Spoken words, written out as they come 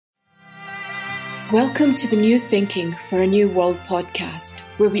Welcome to the New Thinking for a New World podcast,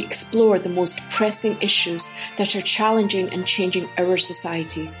 where we explore the most pressing issues that are challenging and changing our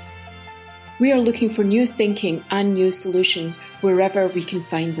societies. We are looking for new thinking and new solutions wherever we can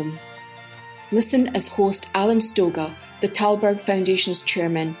find them. Listen as host Alan Stoga, the Talberg Foundation's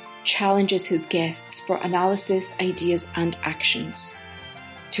chairman, challenges his guests for analysis, ideas and actions.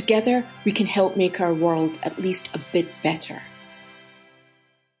 Together, we can help make our world at least a bit better.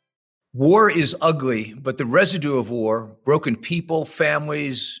 War is ugly, but the residue of war, broken people,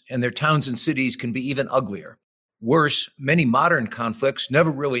 families, and their towns and cities can be even uglier. Worse, many modern conflicts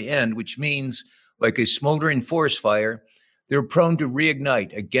never really end, which means, like a smoldering forest fire, they're prone to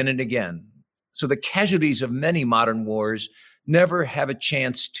reignite again and again. So the casualties of many modern wars never have a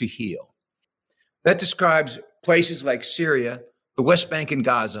chance to heal. That describes places like Syria, the West Bank and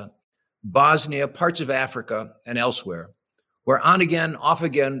Gaza, Bosnia, parts of Africa, and elsewhere, where on-again,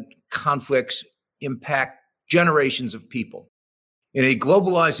 off-again conflicts impact generations of people. In a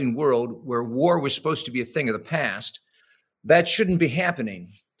globalizing world where war was supposed to be a thing of the past, that shouldn't be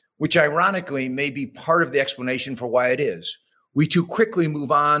happening, which ironically may be part of the explanation for why it is. We too quickly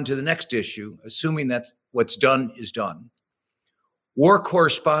move on to the next issue, assuming that what's done is done. War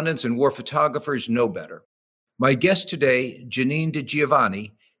correspondents and war photographers know better. My guest today, Janine di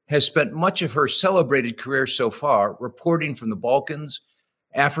Giovanni, has spent much of her celebrated career so far reporting from the Balkans,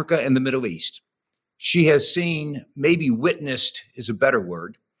 Africa, and the Middle East. She has seen, maybe witnessed is a better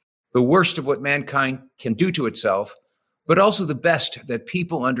word, the worst of what mankind can do to itself, but also the best that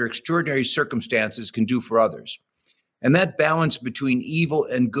people under extraordinary circumstances can do for others. And that balance between evil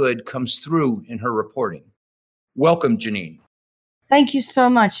and good comes through in her reporting. Welcome, Janine. Thank you so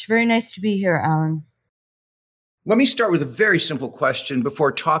much. Very nice to be here, Alan. Let me start with a very simple question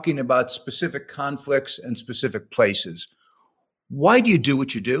before talking about specific conflicts and specific places. Why do you do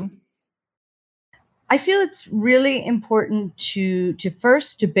what you do? I feel it's really important to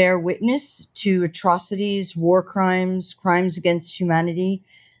first to bear witness to atrocities, war crimes, crimes against humanity,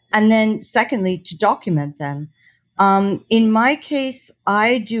 and then secondly, to document them. In my case,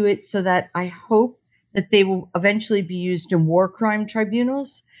 I do it so that I hope that they will eventually be used in war crime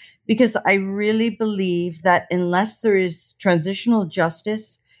tribunals, because I really believe that unless there is transitional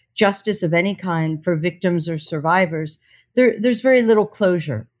justice of any kind for victims or survivors, there's very little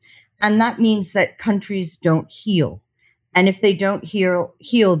closure. And that means that countries don't heal. And if they don't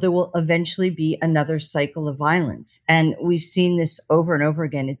heal, there will eventually be another cycle of violence. And we've seen this over and over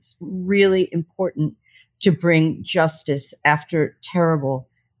again. It's really important to bring justice after terrible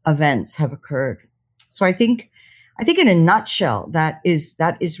events have occurred. So I think in a nutshell, that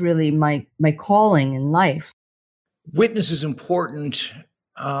is really my calling in life. Witness is important.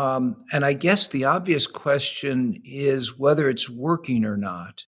 And I guess the obvious question is whether it's working or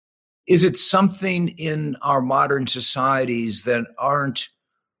not. Is it something in our modern societies that aren't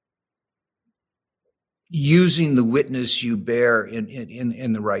using the witness you bear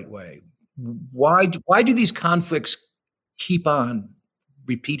in the right way? Why do these conflicts keep on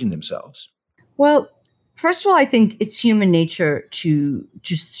repeating themselves? Well, first of all, I think it's human nature to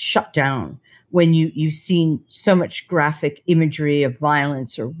just shut down when you've seen so much graphic imagery of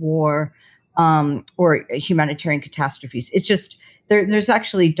violence or war or humanitarian catastrophes. It's just there's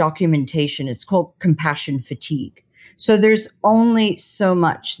actually documentation. It's called compassion fatigue. So there's only so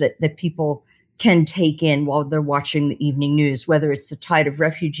much that people can take in while they're watching the evening news, whether it's the tide of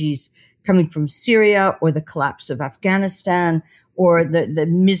refugees coming from Syria or the collapse of Afghanistan or the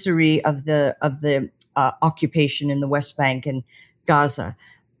misery of the occupation in the West Bank and Gaza.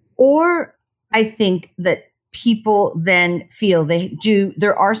 Or I think that people then feel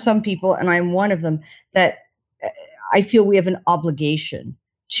there are some people, and I'm one of them, that I feel we have an obligation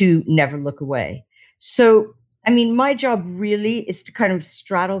to never look away. So, I mean, my job really is to kind of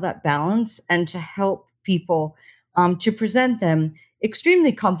straddle that balance and to help people to present them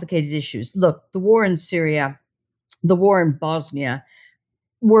extremely complicated issues. Look, the war in Syria, the war in Bosnia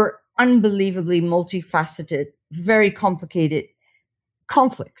were unbelievably multifaceted, very complicated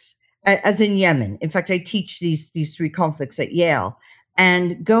conflicts, as in Yemen. In fact, I teach these three conflicts at Yale.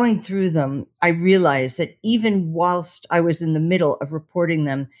 And going through them, I realized that even whilst I was in the middle of reporting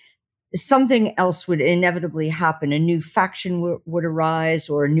them, something else would inevitably happen. A new faction would arise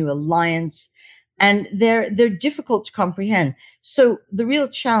or a new alliance. And they're difficult to comprehend. So the real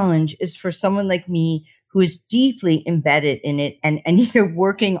challenge is for someone like me who is deeply embedded in it and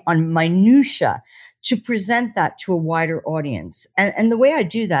working on minutia to present that to a wider audience. And the way I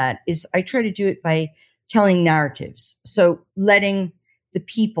do that is I try to do it by telling narratives. So letting the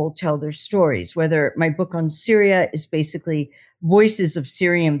people tell their stories, whether my book on Syria is basically voices of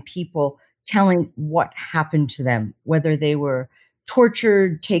Syrian people telling what happened to them, whether they were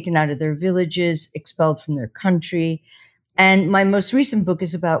tortured, taken out of their villages, expelled from their country. And my most recent book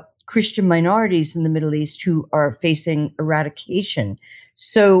is about Christian minorities in the Middle East who are facing eradication.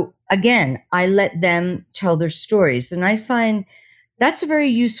 So again, I let them tell their stories. And I find that's a very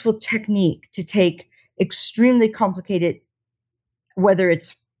useful technique to take extremely complicated, whether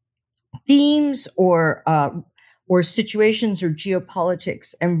it's themes or situations or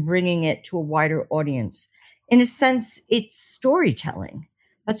geopolitics, and bringing it to a wider audience. In a sense, it's storytelling.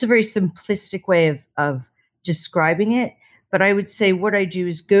 That's a very simplistic way of describing it. But I would say what I do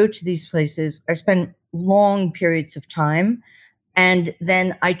is go to these places. I spend long periods of time, and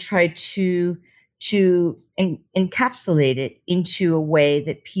then I try to encapsulate it into a way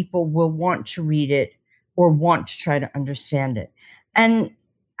that people will want to read it or want to try to understand it. And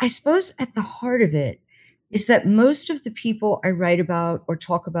I suppose at the heart of it is that most of the people I write about or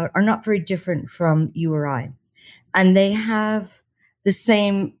talk about are not very different from you or I. And they have the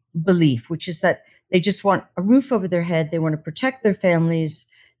same belief, which is that they just want a roof over their head. They want to protect their families.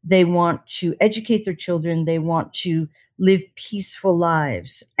 They want to educate their children. They want to live peaceful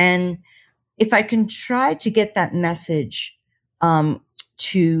lives. And if I can try to get that message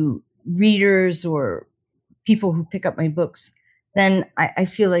to readers or people who pick up my books, then I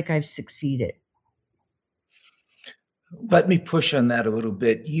feel like I've succeeded. Let me push on that a little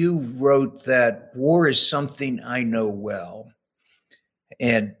bit. You wrote that war is something I know well.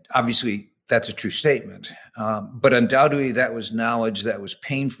 And obviously, that's a true statement. But undoubtedly, that was knowledge that was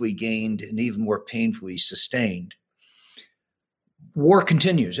painfully gained and even more painfully sustained. War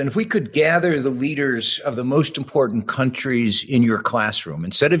continues. And if we could gather the leaders of the most important countries in your classroom,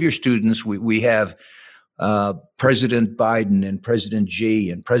 instead of your students, we have President Biden and President Xi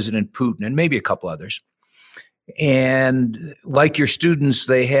and President Putin and maybe a couple others. And like your students,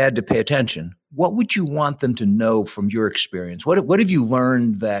 they had to pay attention. What would you want them to know from your experience? What have you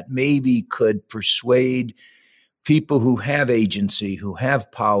learned that maybe could persuade people who have agency, who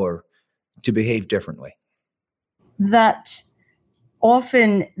have power, to behave differently? That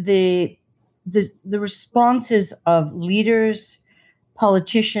often the responses of leaders,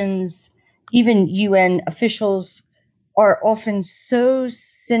 politicians, even UN officials are often so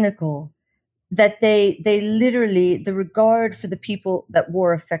cynical that they literally, the regard for the people that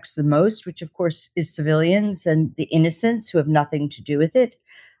war affects the most, which of course is civilians and the innocents who have nothing to do with it,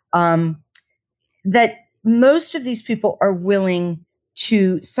 that most of these people are willing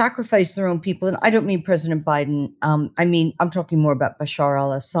to sacrifice their own people. And I don't mean President Biden. I'm talking more about Bashar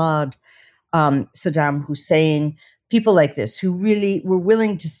al-Assad, Saddam Hussein, people like this who really were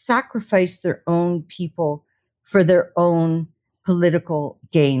willing to sacrifice their own people for their own political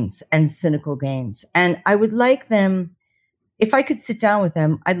gains and cynical gains. And I would like them, if I could sit down with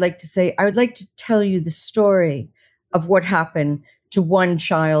them, I'd like to say, I would like to tell you the story of what happened to one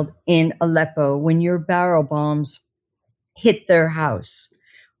child in Aleppo when your barrel bombs hit their house.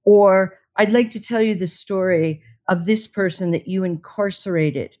 Or I'd like to tell you the story of this person that you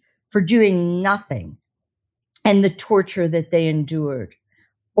incarcerated for doing nothing and the torture that they endured.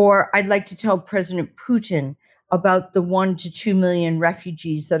 Or I'd like to tell President Putin about the 1 to 2 million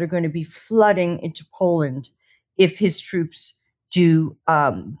refugees that are going to be flooding into Poland if his troops do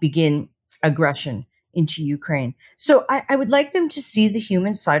begin aggression into Ukraine. So I would like them to see the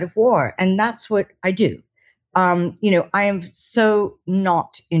human side of war, and that's what I do. I am so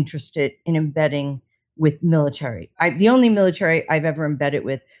not interested in embedding with military. The only military I've ever embedded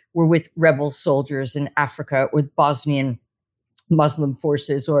with were with rebel soldiers in Africa, with Bosnian Muslim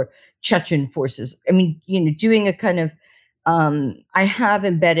forces or Chechen forces. I mean, doing a kind of, I have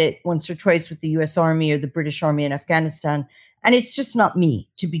embedded once or twice with the US Army or the British Army in Afghanistan, and it's just not me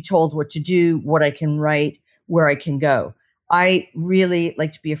to be told what to do, what I can write, where I can go. I really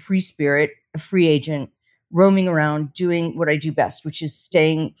like to be a free spirit, a free agent, roaming around, doing what I do best, which is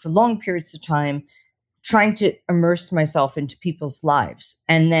staying for long periods of time, trying to immerse myself into people's lives,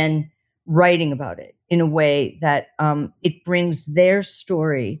 and then writing about it in a way that it brings their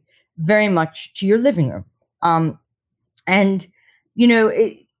story very much to your living room.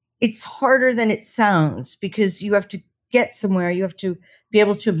 It's harder than it sounds because you have to get somewhere. You have to be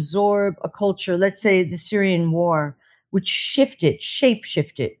able to absorb a culture. Let's say the Syrian war, which shape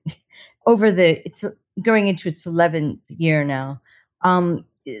shifted it's going into its 11th year now.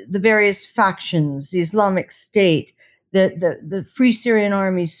 The various factions, the Islamic State, the Free Syrian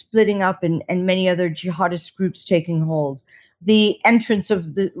Army splitting up and many other jihadist groups taking hold, the entrance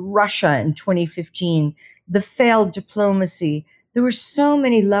of Russia in 2015, the failed diplomacy. There were so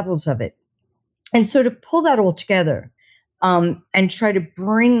many levels of it. And so to pull that all together, and try to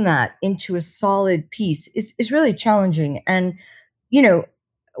bring that into a solid piece is really challenging. And,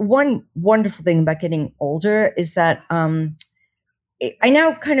 one wonderful thing about getting older is that I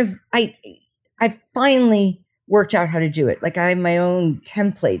now I've finally worked out how to do it. Like I have my own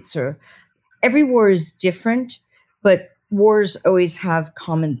templates, or every war is different, but wars always have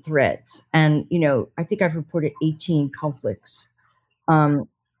common threads. And, I think I've reported 18 conflicts. And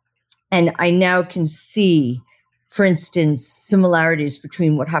I now can see, for instance, similarities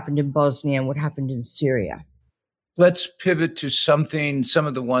between what happened in Bosnia and what happened in Syria. Let's pivot to some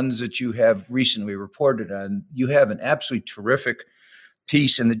of the ones that you have recently reported on. You have an absolutely terrific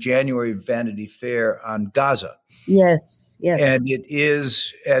piece in the January Vanity Fair on Gaza. Yes. And it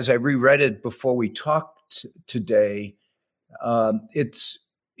is, as I reread it before we talked today, it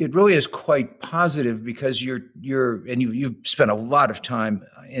really is quite positive because you've spent a lot of time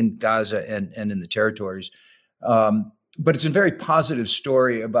in Gaza and in the territories. But it's a very positive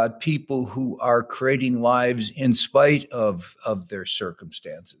story about people who are creating lives in spite of their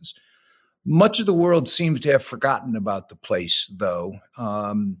circumstances. Much of the world seems to have forgotten about the place, though.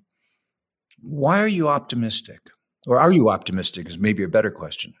 Why are you optimistic? Or are you optimistic is maybe a better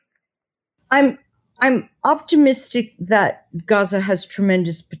question. I'm optimistic that Gaza has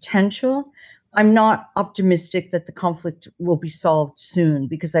tremendous potential. I'm not optimistic that the conflict will be solved soon,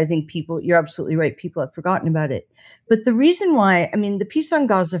 because I think you're absolutely right, people have forgotten about it. But the reason why, the piece on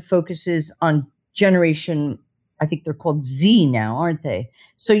Gaza focuses on generation, I think they're called Z now, aren't they?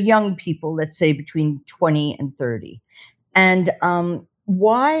 So young people, let's say between 20 and 30. And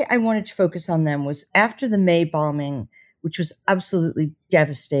why I wanted to focus on them was after the May bombing, which was absolutely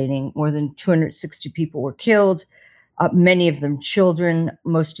devastating. More than 260 people were killed, many of them children,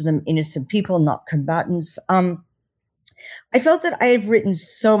 most of them innocent people, not combatants. I felt that I have written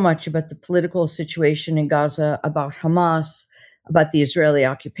so much about the political situation in Gaza, about Hamas, about the Israeli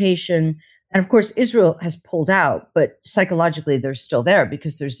occupation. And of course, Israel has pulled out, but psychologically they're still there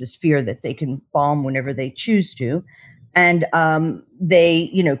because there's this fear that they can bomb whenever they choose to. And they,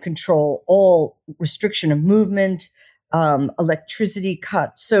 control all restriction of movement, electricity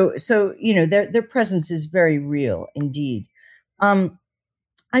cuts. So their presence is very real indeed. I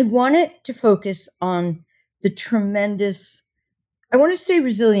wanted to focus on the tremendous, I want to say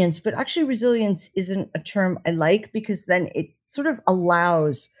resilience, but actually resilience isn't a term I like, because then it sort of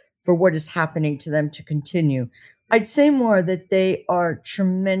allows for what is happening to them to continue. I'd say more that they are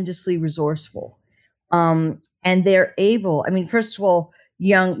tremendously resourceful. And they're able, first of all,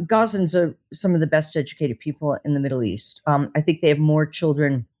 young Gazans are some of the best educated people in the Middle East. I think they have more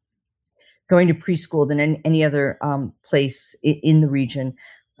children going to preschool than any other place in the region.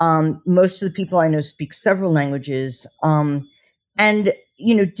 Most of the people I know speak several languages. And,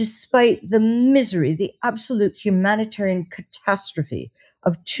 despite the misery, the absolute humanitarian catastrophe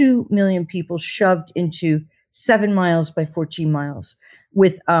of 2 million people shoved into 7 miles by 14 miles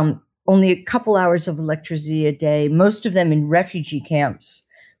with only a couple hours of electricity a day, most of them in refugee camps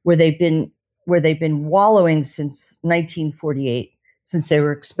where they've been wallowing since 1948, since they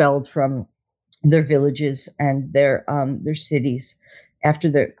were expelled from their villages and their cities after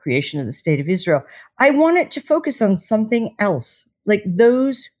the creation of the State of Israel. I wanted to focus on something else, like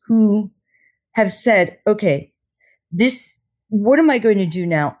those who have said, okay, what am I going to do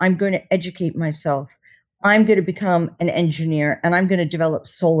now? I'm going to educate myself. I'm going to become an engineer and I'm going to develop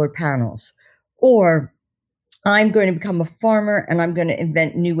solar panels. Or I'm going to become a farmer and I'm going to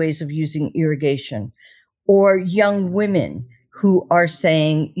invent new ways of using irrigation. Or young women who are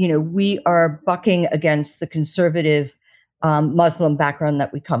saying, we are bucking against the conservative Muslim background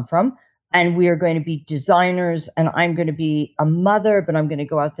that we come from, and we are going to be designers, and I'm going to be a mother, but I'm going to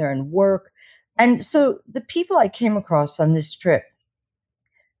go out there and work. And so the people I came across on this trip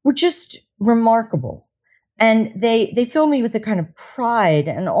were just remarkable. And they fill me with a kind of pride,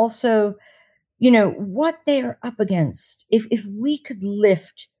 and also, what they are up against. If we could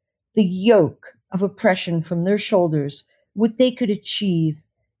lift the yoke of oppression from their shoulders, what they could achieve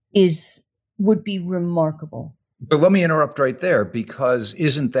would be remarkable. But let me interrupt right there, because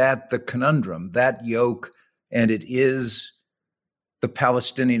isn't that the conundrum? That yoke, and it is the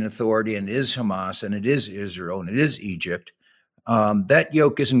Palestinian Authority, and it is Hamas, and it is Israel, and it is Egypt. That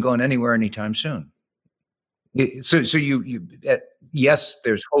yoke isn't going anywhere anytime soon. So yes,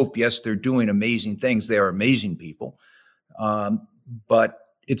 there's hope. Yes, they're doing amazing things. They are amazing people. But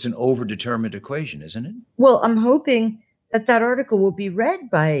it's an overdetermined equation, isn't it? Well, I'm hoping that article will be read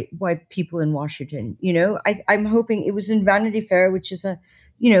by people in Washington. I'm hoping. It was in Vanity Fair, which is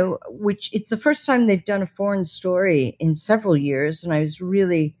it's the first time they've done a foreign story in several years. And I was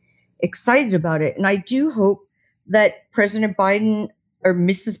really excited about it. And I do hope that President Biden or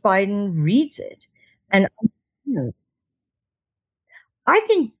Mrs. Biden reads it and understands. I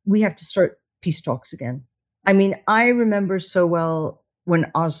think we have to start peace talks again. I mean, I remember so well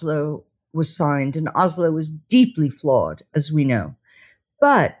when Oslo was signed, and Oslo was deeply flawed, as we know.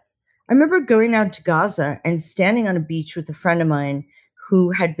 But I remember going out to Gaza and standing on a beach with a friend of mine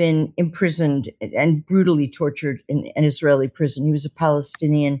who had been imprisoned and brutally tortured in an Israeli prison. He was a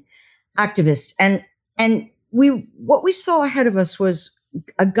Palestinian activist. And what we saw ahead of us was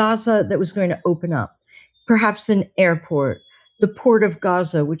a Gaza that was going to open up, perhaps an airport, the port of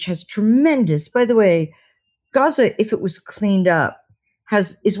Gaza, which has tremendous, by the way, Gaza, if it was cleaned up,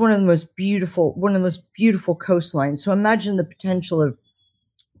 is one of the most beautiful coastlines. So imagine the potential of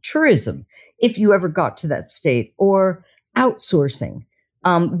tourism if you ever got to that state, or outsourcing.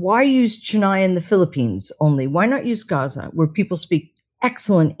 Why use Chennai in the Philippines only? Why not use Gaza, where people speak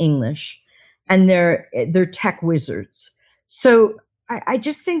excellent English and they're tech wizards? So I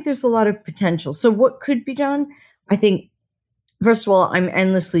just think there's a lot of potential. So what could be done? I think, first of all, I'm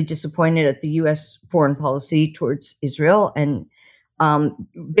endlessly disappointed at the U.S. foreign policy towards Israel. And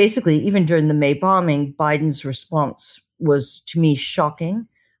basically, even during the May bombing, Biden's response was, to me, shocking,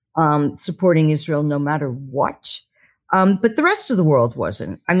 supporting Israel no matter what. But the rest of the world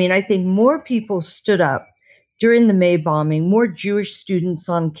wasn't. I mean, I think more people stood up during the May bombing, more Jewish students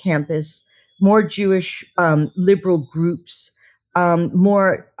on campus, more Jewish liberal groups,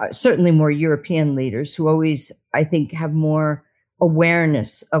 certainly more European leaders who always, I think, have more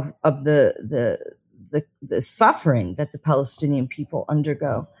awareness of the suffering that the Palestinian people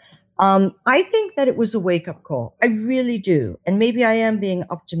undergo. I think that it was a wake-up call. I really do. And maybe I am being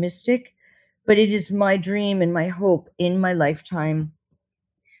optimistic, but it is my dream and my hope in my lifetime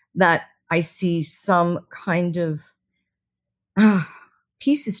that I see some kind of,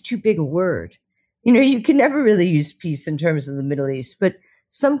 peace is too big a word. You know, you can never really use peace in terms of the Middle East, but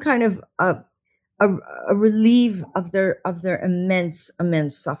some kind of a relief of their immense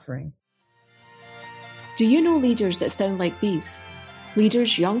suffering. Do you know leaders that sound like these?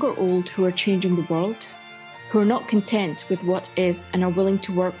 Leaders, young or old, who are changing the world? Who are not content with what is and are willing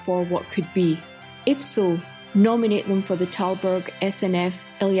to work for what could be? If so, nominate them for the Talberg SNF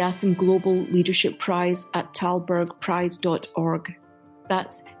Eliasson Global Leadership Prize at talbergprize.org.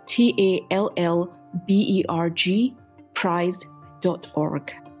 That's TALLBERG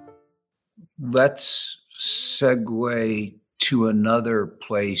prize.org. Let's segue to another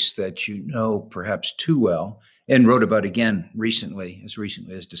place that you know perhaps too well and wrote about again as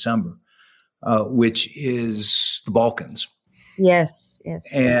recently as December, which is the Balkans. Yes.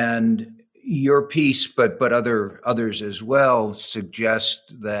 And your piece, but others as well,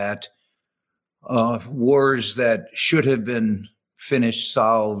 suggest that wars that should have been finished,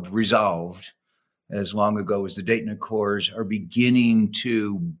 solved, resolved as long ago as the Dayton Accords are beginning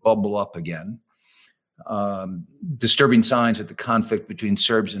to bubble up again. Disturbing signs that the conflict between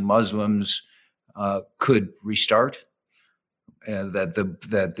Serbs and Muslims could restart,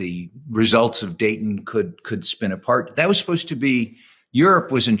 that the results of Dayton could spin apart. That was supposed to be,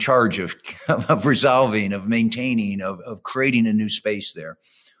 Europe was in charge of resolving, of maintaining, of creating a new space there.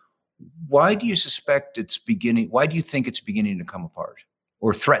 Why do you suspect it's beginning? Why do you think it's beginning to come apart,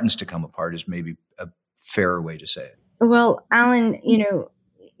 or threatens to come apart is maybe a fairer way to say it? Well, Alan,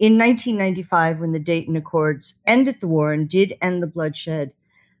 in 1995, when the Dayton Accords ended the war and did end the bloodshed,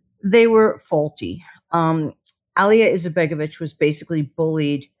 they were faulty. Alija Izetbegovic was basically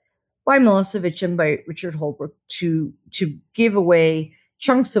bullied by Milosevic and by Richard Holbrooke to give away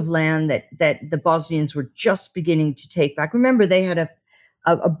chunks of land that the Bosnians were just beginning to take back. Remember, they had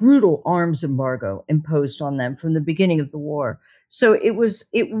a brutal arms embargo imposed on them from the beginning of the war. So it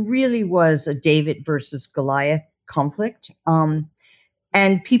really was a David versus Goliath conflict.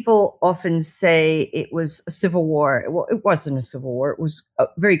 And people often say it was a civil war. Well, it wasn't a civil war. It was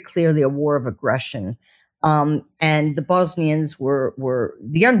very clearly a war of aggression. And the Bosnians were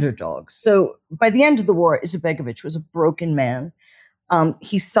the underdogs. So by the end of the war, Izetbegovic was a broken man.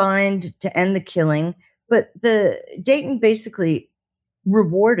 He signed to end the killing, but the Dayton basically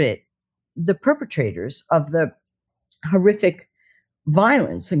rewarded the perpetrators of the horrific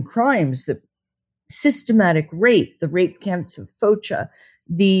violence and crimes, the systematic rape, the rape camps of Foča,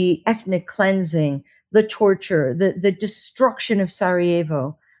 the ethnic cleansing, the torture, the destruction of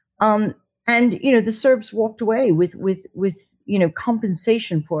Sarajevo. And, the Serbs walked away with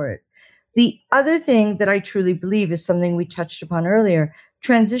compensation for it. The other thing that I truly believe is something we touched upon earlier.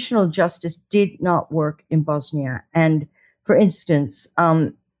 Transitional justice did not work in Bosnia. And for instance,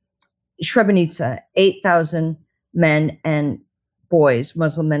 Srebrenica, 8,000 men and boys,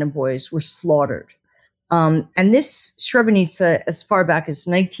 Muslim men and boys, were slaughtered. And this Srebrenica, as far back as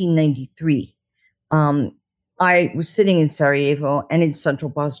 1993, I was sitting in Sarajevo and in central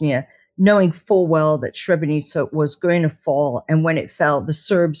Bosnia, knowing full well that Srebrenica was going to fall. And when it fell, the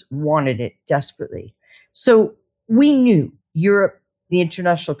Serbs wanted it desperately. So we knew, Europe, the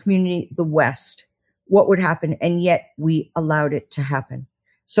international community, the West, what would happen. And yet we allowed it to happen.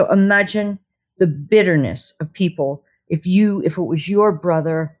 So imagine the bitterness of people if it was your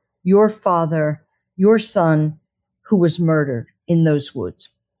brother, your father, your son who was murdered in those woods.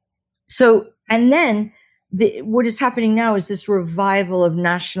 So, and then what is happening now is this revival of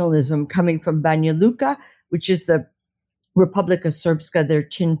nationalism coming from Banja Luka, which is the Republika Srpska, their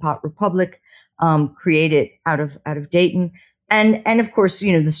tin pot republic, created out of Dayton, and of course,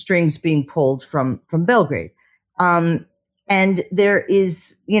 the strings being pulled from Belgrade, and there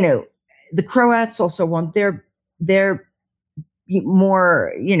is, the Croats also want their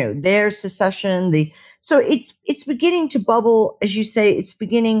more, their secession. So it's beginning to bubble, as you say. It's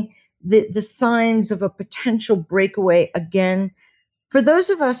beginning the signs of a potential breakaway again. For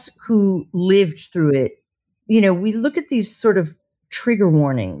those of us who lived through it, we look at these sort of trigger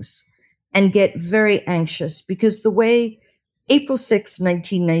warnings and get very anxious, because the way April 6,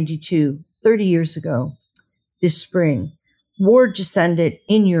 1992, 30 years ago, this spring, war descended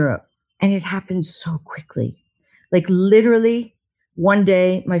in Europe, and it happened so quickly. Like literally, one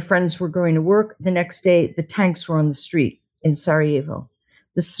day my friends were going to work. The next day, the tanks were on the street in Sarajevo.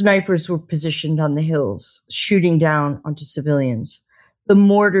 The snipers were positioned on the hills, shooting down onto civilians. The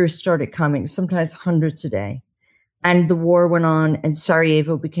mortars started coming, sometimes hundreds a day. And the war went on, and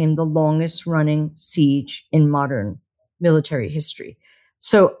Sarajevo became the longest running siege in modern military history.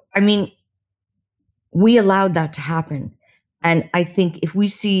 So, I mean, we allowed that to happen. And I think if we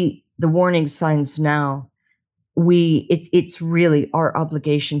see the warning signs now, it's really our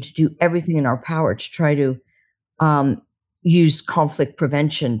obligation to do everything in our power to try to use conflict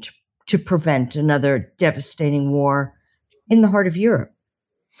prevention to prevent another devastating war in the heart of Europe.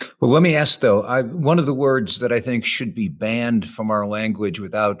 Well, let me ask, though, one of the words that I think should be banned from our language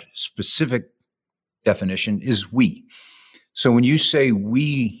without specific definition is we. So when you say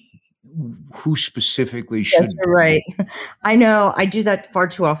we, who specifically should? Yes, you're right. I know. I do that far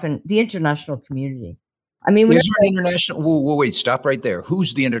too often. The international community. I mean, is there an international? Wait, stop right there.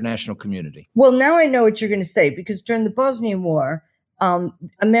 Who's the international community? Well, now I know what you're going to say, because during the Bosnian War,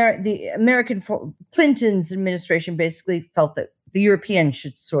 the American Clinton's administration basically felt that the Europeans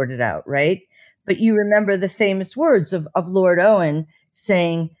should sort it out, right? But you remember the famous words of Lord Owen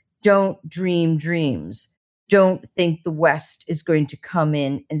saying, "Don't dream dreams. Don't think the West is going to come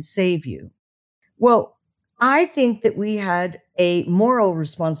in and save you." Well, I think that we had a moral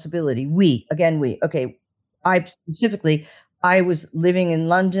responsibility. Okay, I was living in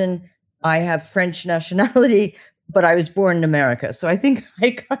London. I have French nationality, but I was born in America. So I think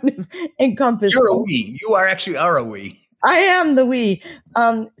I kind of encompass. You're a we. You are actually a we. I am the we.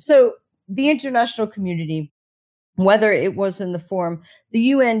 So the international community, whether it was in the form, the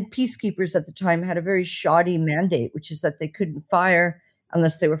UN peacekeepers at the time had a very shoddy mandate, which is that they couldn't fire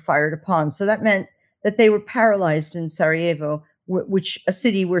unless they were fired upon. So that meant that they were paralyzed in Sarajevo, which a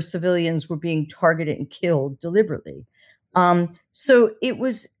city where civilians were being targeted and killed deliberately. So it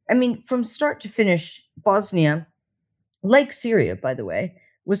was, I mean, from start to finish, Bosnia, like Syria, by the way,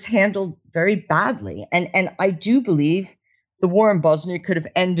 was handled very badly. And I do believe the war in Bosnia could have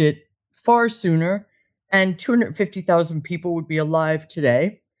ended far sooner, and 250,000 people would be alive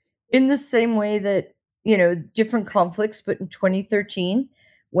today, in the same way that, different conflicts. But in 2013,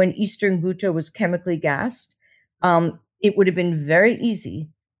 when Eastern Ghouta was chemically gassed, it would have been very easy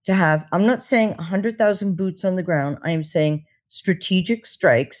to have, I'm not saying 100,000 boots on the ground, I am saying strategic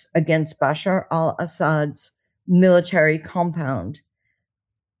strikes against Bashar al-Assad's military compound.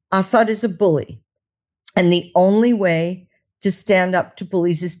 Assad is a bully, and the only way to stand up to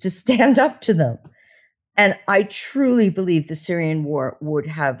bullies is to stand up to them. And I truly believe the Syrian war would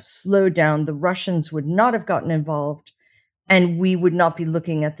have slowed down. The Russians would not have gotten involved, and we would not be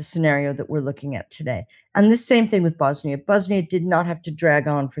looking at the scenario that we're looking at today. And the same thing with Bosnia. Bosnia did not have to drag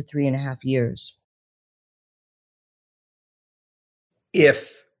on for 3.5 years.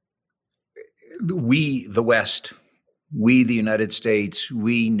 If we, the West, we, the United States,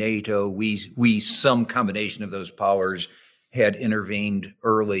 we, NATO, we, some combination of those powers had intervened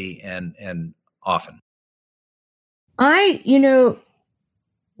early and often. Why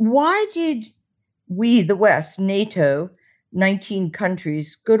did we, the West, NATO, 19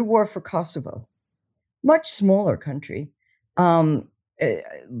 countries, go to war for Kosovo? Much smaller country.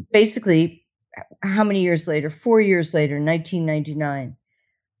 Basically, how many years later? 4 years later, 1999.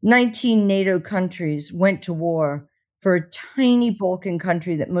 19 NATO countries went to war for a tiny Balkan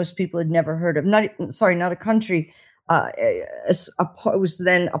country that most people had never heard of. Not a country. It was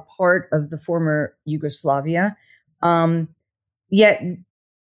then a part of the former Yugoslavia. Yet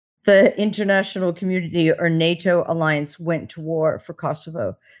the international community or NATO alliance went to war for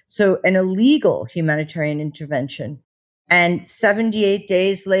Kosovo. So an illegal humanitarian intervention. And 78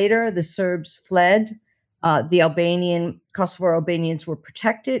 days later, the Serbs fled. The Kosovo Albanians were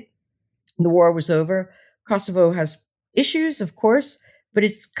protected. The war was over. Kosovo has issues, of course, but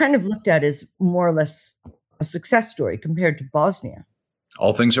it's kind of looked at as more or less a success story compared to Bosnia.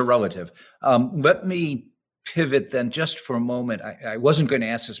 All things are relative. Let me pivot then just for a moment. I wasn't going to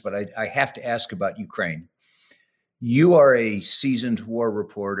ask this, but I have to ask about Ukraine. You are a seasoned war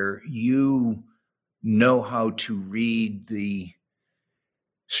reporter. You know how to read the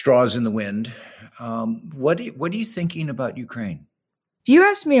straws in the wind. What are you thinking about Ukraine? If you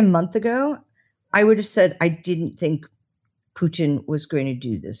asked me a month ago, I would have said I didn't think Putin was going to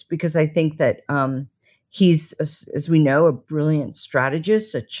do this, because I think that he's, as we know, a brilliant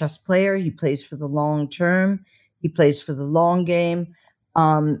strategist, a chess player. He plays for the long term. He plays for the long game.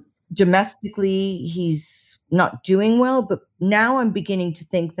 Domestically, he's not doing well, but now I'm beginning to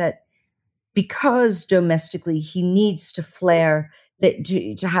think that because domestically he needs to flare, that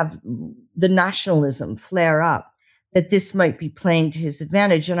to have the nationalism flare up, that this might be playing to his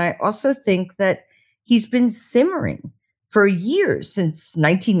advantage. And I also think that he's been simmering for years, since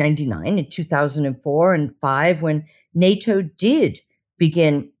 1999 and 2004 and 5, when NATO did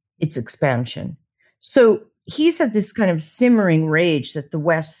begin its expansion. So he's had this kind of simmering rage that the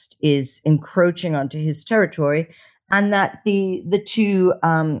West is encroaching onto his territory, and that the two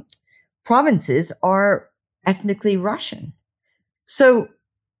provinces are ethnically Russian. So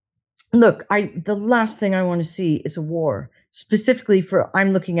look, the last thing I want to see is a war. Specifically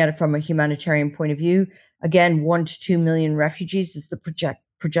I'm looking at it from a humanitarian point of view. Again, 1 to 2 million refugees is the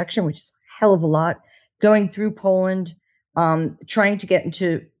projection, which is a hell of a lot, going through Poland, trying to get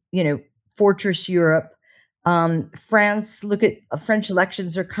into, fortress Europe. France, look at French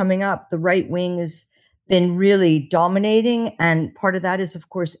elections are coming up. The right wing has been really dominating, and part of that is, of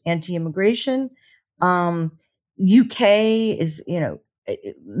course, anti-immigration. UK is,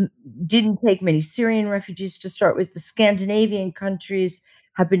 it didn't take many Syrian refugees to start with. The Scandinavian countries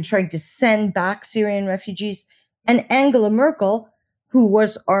have been trying to send back Syrian refugees. And Angela Merkel, who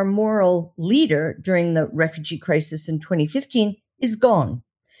was our moral leader during the refugee crisis in 2015, is gone.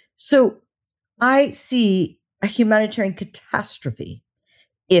 So I see a humanitarian catastrophe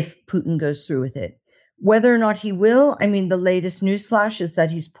if Putin goes through with it. Whether or not he will, the latest newsflash is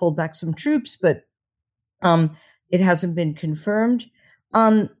that he's pulled back some troops, but it hasn't been confirmed.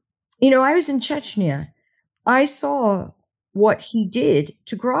 I was in Chechnya. I saw what he did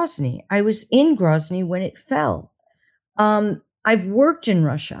to Grozny. I was in Grozny when it fell. I've worked in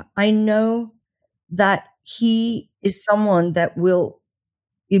Russia. I know that he is someone that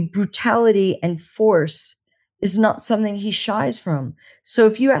brutality and force is not something he shies from. So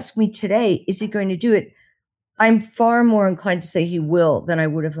if you ask me today, is he going to do it? I'm far more inclined to say he will than I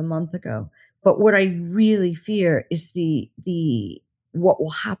would have a month ago. But what I really fear is what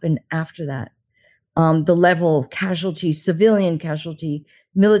will happen after that. The level of casualty, civilian casualty,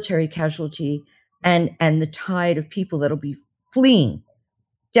 military casualty, and the tide of people that'll be fleeing,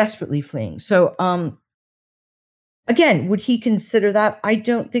 desperately fleeing. So again, would he consider that? I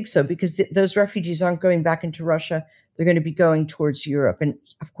don't think so, because those refugees aren't going back into Russia. They're going to be going towards Europe. And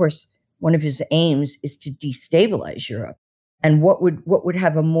of course, one of his aims is to destabilize Europe. And what would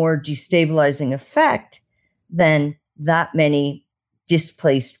have a more destabilizing effect than that many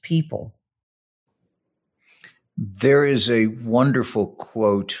displaced people? There is a wonderful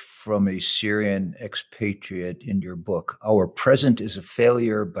quote from a Syrian expatriate in your book. Our present is a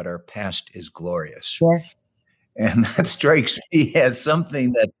failure, but our past is glorious. Yes. And that strikes me as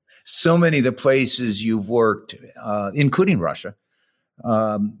something that so many of the places you've worked, including Russia,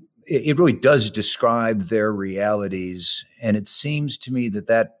 it really does describe their realities. And it seems to me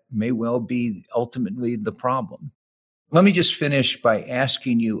that may well be ultimately the problem. Let me just finish by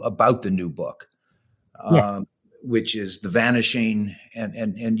asking you about the new book, Yes. which is The Vanishing.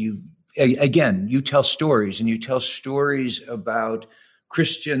 And you, again, you tell stories, and you tell stories about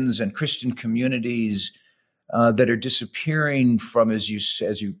Christians and Christian communities that are disappearing from, as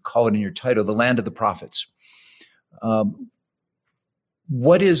you call it in your title, the land of the prophets.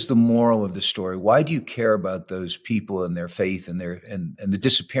 What is the moral of the story? Why do you care about those people and their faith and the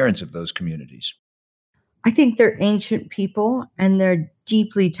disappearance of those communities? I think they're ancient people, and they're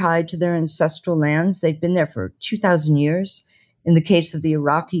deeply tied to their ancestral lands. They've been there for 2,000 years. In the case of the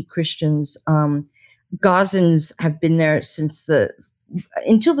Iraqi Christians, Gazans have been there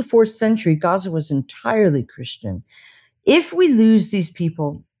until the 4th century. Gaza was entirely Christian. If we lose these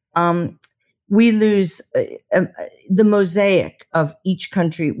people, we lose the mosaic of each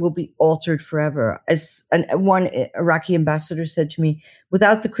country will be altered forever. As one Iraqi ambassador said to me,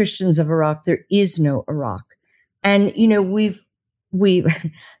 without the Christians of Iraq, there is no Iraq. And,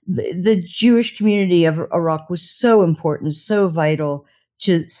 the Jewish community of Iraq was so important, so vital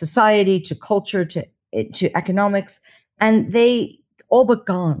to society, to culture, to economics, and they all but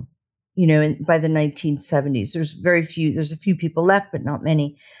gone, by the 1970s. There's a few people left, but not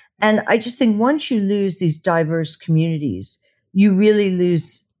many. And I just think once you lose these diverse communities, you really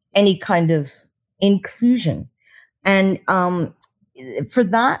lose any kind of inclusion. And for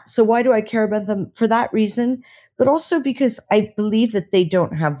that, so why do I care about them? For that reason, but also because I believe that they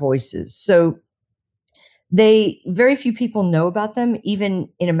don't have voices. So very few people know about them, even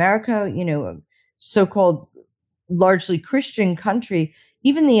in America, a so-called largely Christian country.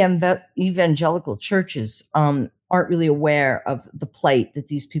 Even the evangelical churches aren't really aware of the plight that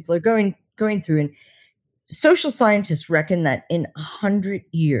these people are going through. And social scientists reckon that in 100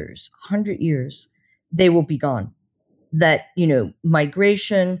 years, they will be gone. That,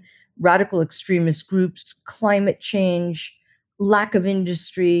 migration, radical extremist groups, climate change, lack of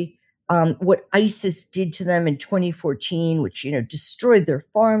industry, what ISIS did to them in 2014, which, destroyed their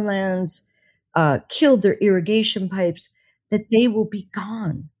farmlands, killed their irrigation pipes, that they will be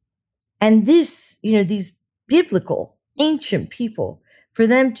gone. And this, these biblical, ancient people, for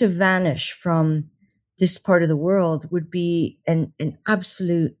them to vanish from this part of the world would be an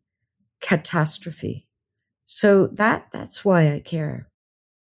absolute catastrophe. So that's why I care.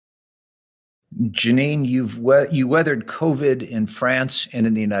 Janine, you weathered COVID in France and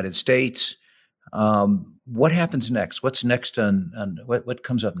in the United States. What happens next? What's next on what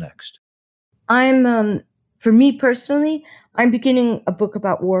comes up next? For me personally, I'm beginning a book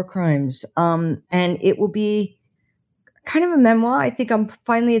about war crimes, and it will be kind of a memoir. I think I'm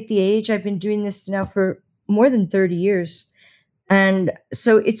finally at the age. I've been doing this now for more than 30 years. And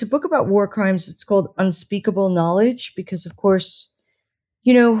so it's a book about war crimes. It's called Unspeakable Knowledge, because, of course,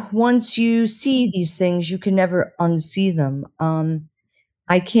 once you see these things, you can never unsee them.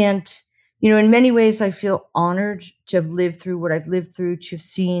 I can't, in many ways, I feel honored to have lived through what I've lived through, to have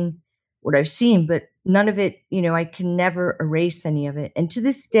seen what I've seen, but none of it, I can never erase any of it. And to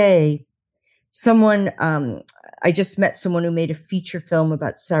this day, I just met someone who made a feature film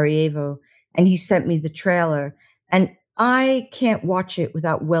about Sarajevo, and he sent me the trailer, and I can't watch it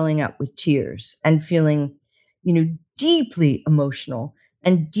without welling up with tears and feeling, deeply emotional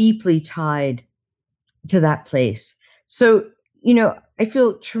and deeply tied to that place. So, I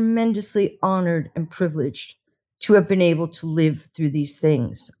feel tremendously honored and privileged to have been able to live through these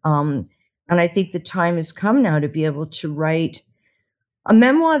things. And I think the time has come now to be able to write a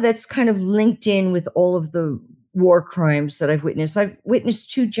memoir that's kind of linked in with all of the war crimes that I've witnessed. I've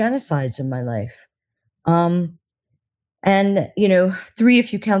witnessed 2 genocides in my life. And, 3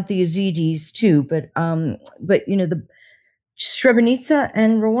 if you count the Yazidis too, but the Srebrenica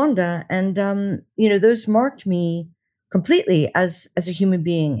and Rwanda, and, those marked me completely as a human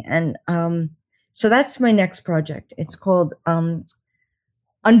being. And so that's my next project. It's called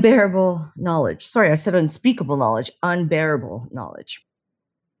Unbearable Knowledge. Sorry, I said unspeakable knowledge, unbearable knowledge.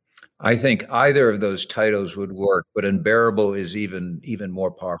 I think either of those titles would work, but unbearable is even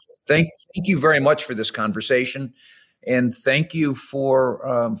more powerful. Thank you very much for this conversation, and thank you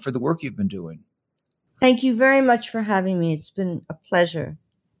for the work you've been doing. Thank you very much for having me. It's been a pleasure.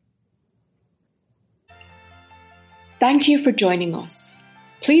 Thank you for joining us.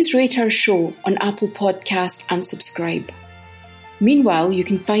 Please rate our show on Apple Podcast and subscribe. Meanwhile, you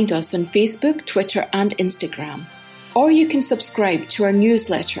can find us on Facebook, Twitter, and Instagram. Or you can subscribe to our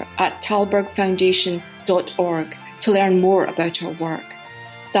newsletter at tallbergfoundation.org to learn more about our work.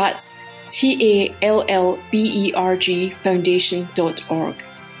 That's TALLBERG foundation.org.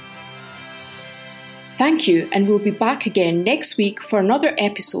 Thank you, and we'll be back again next week for another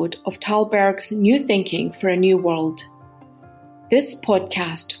episode of Tallberg's New Thinking for a New World. This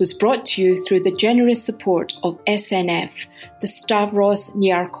podcast was brought to you through the generous support of SNF, the Stavros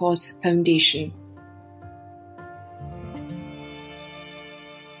Niarchos Foundation.